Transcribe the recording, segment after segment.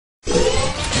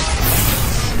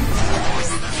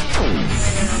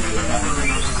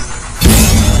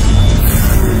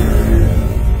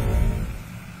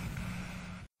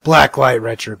Blacklight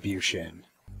Retribution.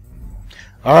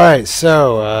 Alright,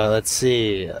 so, let's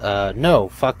see. No,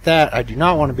 fuck that. I do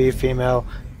not want to be a female.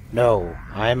 No,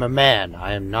 I am a man.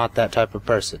 I am not that type of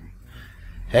person.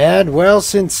 And, well,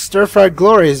 since Stir-Fried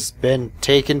Glory's been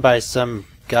taken by some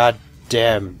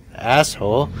goddamn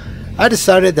asshole, I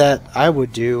decided that I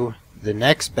would do the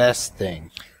next best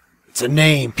thing. It's a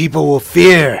name people will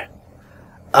fear.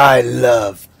 I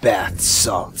love bath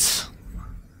salts.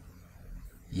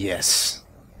 Yes,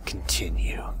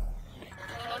 continue.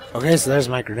 Okay, so there's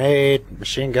my grenade,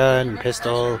 machine gun,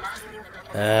 pistol.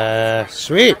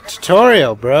 Sweet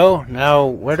tutorial, bro. Now,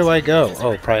 where do I go?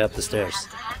 Oh, probably up the stairs.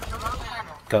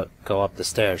 Go up the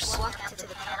stairs.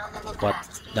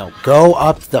 What? No, go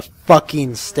up the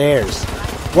fucking stairs.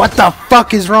 What the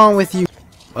fuck is wrong with you?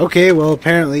 Okay, well,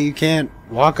 apparently you can't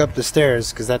walk up the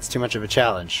stairs because that's too much of a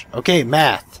challenge. Okay,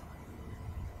 math.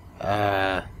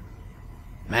 Math.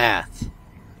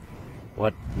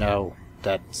 What? No,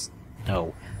 that's...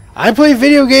 no. I play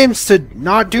video games to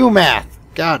not do math.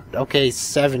 God, okay,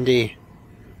 70.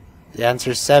 The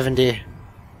answer's 70.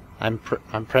 I'm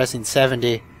pressing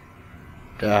 70.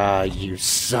 You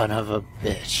son of a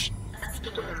bitch.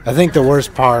 I think the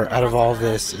worst part out of all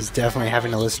this is definitely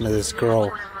having to listen to this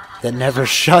girl that never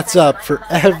shuts up for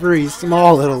every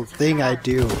small little thing I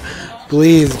do.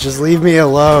 Please, just leave me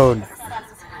alone.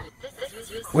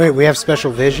 Wait, we have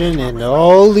special vision, and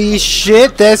holy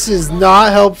shit, this is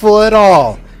not helpful at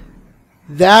all.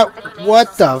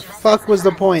 What the fuck was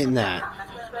the point in that?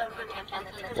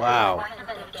 Wow.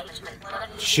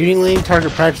 Shooting lane,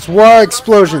 target practice. Whoa,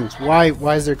 explosions! Why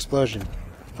is there explosion?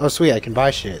 Oh, sweet, I can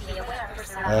buy shit.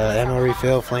 Ammo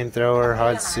refill, flamethrower,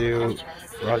 hard suit,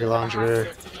 rocket launcher.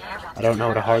 I don't know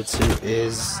what a hard suit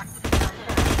is.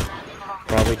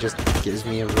 Probably just gives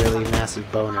me a really massive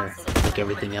boner, like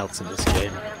everything else in this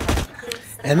game.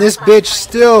 And this bitch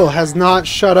still has not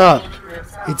shut up.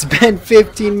 It's been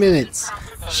 15 minutes.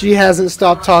 She hasn't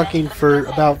stopped talking for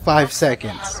about 5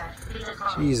 seconds.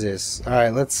 Jesus.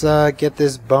 Alright, let's get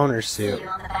this boner suit.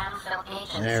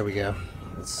 There we go.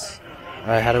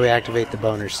 Alright, how do we activate the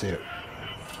boner suit?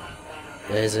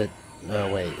 Is it...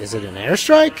 oh, wait. Is it an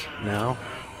airstrike? No.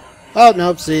 Oh,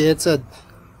 nope. See, it's a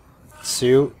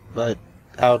suit, but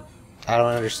how... I don't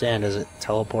understand. Does it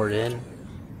teleport in?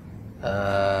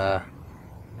 Yeah.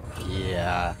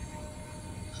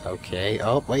 Okay.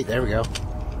 Oh, wait. There we go.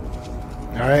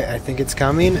 Alright, I think it's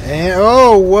coming. And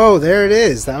oh, whoa, there it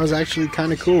is. That was actually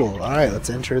kind of cool. Alright, let's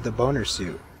enter the boner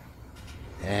suit.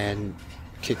 And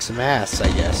kick some ass, I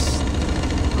guess.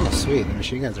 Oh, sweet. The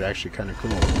machine guns are actually kind of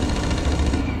cool.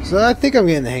 So I think I'm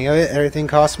getting the hang of it. Everything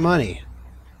costs money.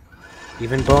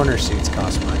 Even boner suits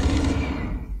cost money.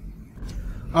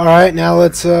 Alright, now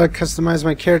let's customize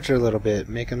my character a little bit.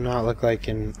 Make him not look like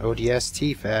an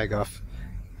ODST fag off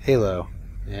Halo.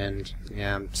 And,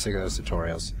 yeah, I'm sick of those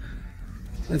tutorials.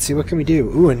 Let's see, what can we do?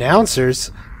 Ooh,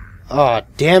 announcers! Aw,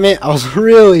 damn it! I was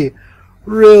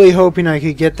really hoping I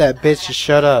could get that bitch to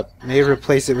shut up. Maybe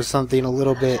replace it with something a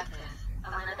little bit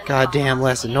goddamn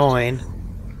less annoying.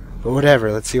 But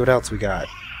whatever, let's see what else we got.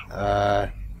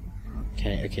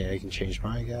 Okay, I can change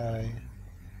my guy.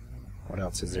 What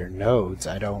else is there? Nodes.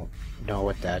 I don't know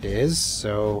what that is,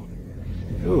 so...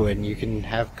 ooh, and you can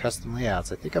have custom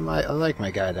layouts. I think I like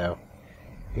my guy, though.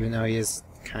 Even though he is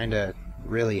kinda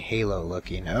really Halo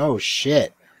looking. Oh,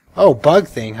 shit! Oh, bug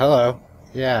thing, hello.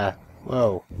 Yeah,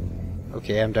 whoa.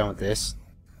 Okay, I'm done with this.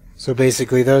 So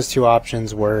basically, those two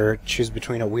options were choose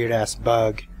between a weird-ass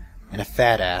bug and a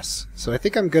fat ass. So I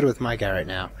think I'm good with my guy right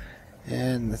now.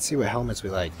 And let's see what helmets we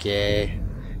like. Gay,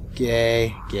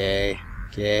 gay, gay,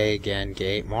 gay, again,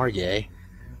 gay, more gay.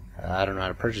 I don't know how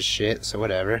to purchase shit, so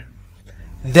whatever.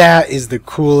 That is the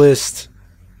coolest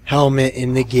helmet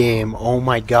in the game. Oh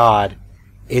my god.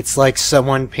 It's like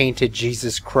someone painted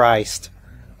Jesus Christ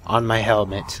on my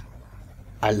helmet.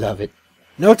 I love it.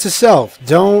 Note to self,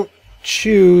 don't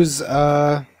choose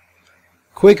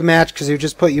quick match because it would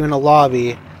just put you in a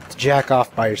lobby to jack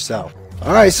off by yourself.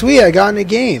 Alright, sweet, I got in a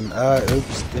game.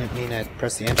 Oops, didn't mean to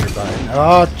press the enter button.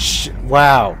 Oh,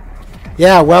 wow.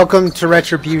 Yeah, welcome to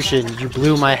Retribution. You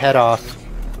blew my head off.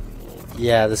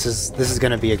 Yeah, this is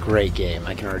gonna be a great game,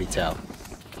 I can already tell.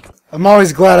 I'm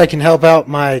always glad I can help out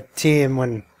my team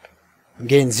when I'm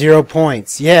getting 0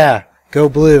 points. Yeah, go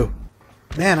blue.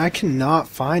 Man, I cannot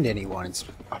find anyone.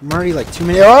 I'm already like 2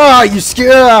 minutes. Oh, you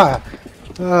scared!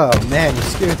 Oh man, you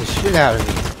scared the shit out of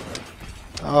me.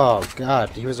 Oh god,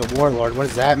 he was a warlord. What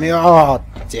does that mean? Oh,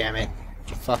 damn it.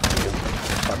 Fuck you.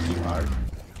 Fuck you hard.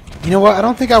 You know what? I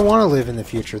don't think I want to live in the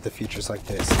future if the future's like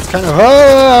this. It's kind of...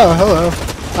 oh, hello.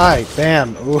 Hi,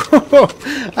 bam. Ooh,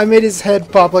 I made his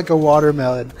head pop like a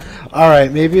watermelon.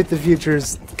 Alright, maybe if the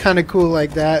future's kind of cool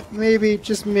like that. Maybe,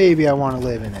 just maybe, I want to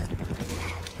live in it.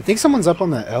 I think someone's up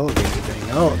on the elevator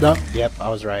thing. Oh, no. Yep, I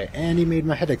was right. And he made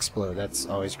my head explode. That's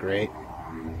always great.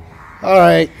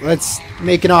 Alright, let's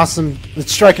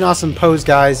strike an awesome pose,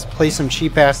 guys. Play some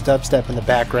cheap-ass dubstep in the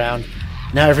background.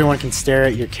 Now everyone can stare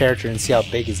at your character and see how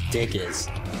big his dick is.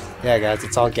 Yeah, guys,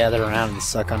 let's all gather around and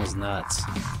suck on his nuts.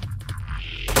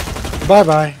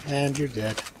 Bye-bye, and you're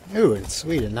dead. Ooh, it's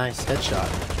sweet, a nice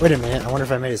headshot. Wait a minute, I wonder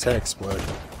if I made his head explode.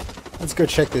 Let's go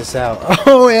check this out.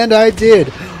 Oh, and I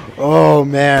did! Oh,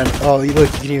 man. Oh,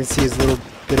 look, you can even see his little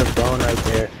bit of bone right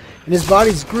there. And his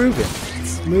body's grooving.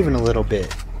 It's moving a little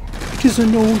bit. It is a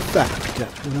known fact that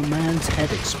when a man's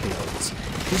head explodes,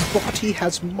 his body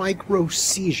has micro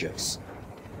seizures.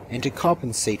 And to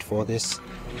compensate for this,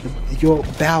 your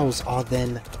bowels are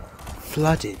then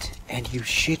flooded and you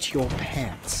shit your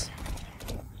pants.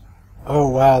 Oh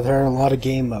wow, there are a lot of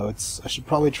game modes. I should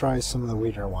probably try some of the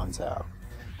weirder ones out.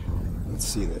 Let's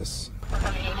see this.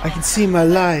 I can see my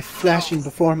life flashing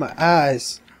before my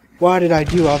eyes. Why did I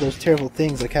do all those terrible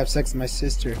things like have sex with my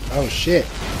sister? Oh shit.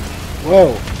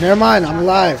 Whoa, never mind, I'm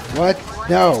alive. What?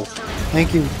 No.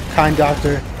 Thank you, kind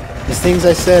doctor. These things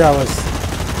I said, I was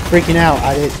freaking out.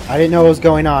 I didn't know what was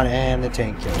going on, and the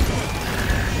tank killed me.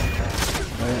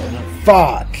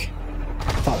 Fuck.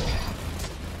 Fuck.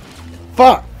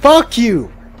 Fuck. Fuck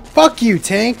you. Fuck you,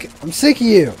 tank. I'm sick of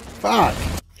you. Fuck.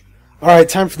 Alright,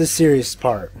 time for the serious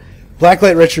part.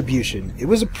 Blacklight Retribution. It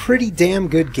was a pretty damn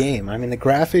good game. I mean, the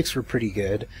graphics were pretty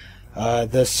good.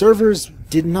 The servers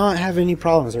did not have any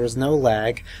problems. There was no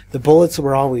lag. The bullets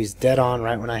were always dead on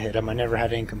right when I hit them. I never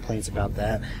had any complaints about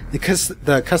that. The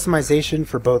customization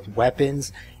for both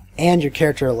weapons and your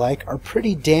character alike are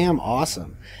pretty damn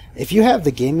awesome. If you have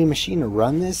the gaming machine to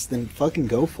run this, then fucking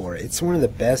go for it. It's one of the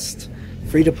best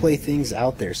free-to-play things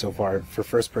out there so far for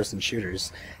first-person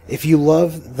shooters. If you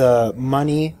love the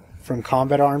money from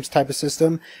combat arms type of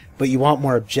system, but you want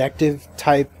more objective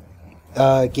type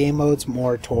game modes,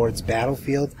 more towards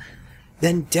Battlefield,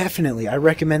 then definitely I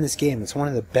recommend this game. It's one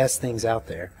of the best things out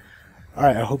there.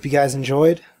 Alright, I hope you guys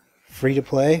enjoyed. Free to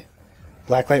play.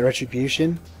 Blacklight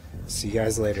Retribution. See you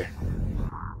guys later.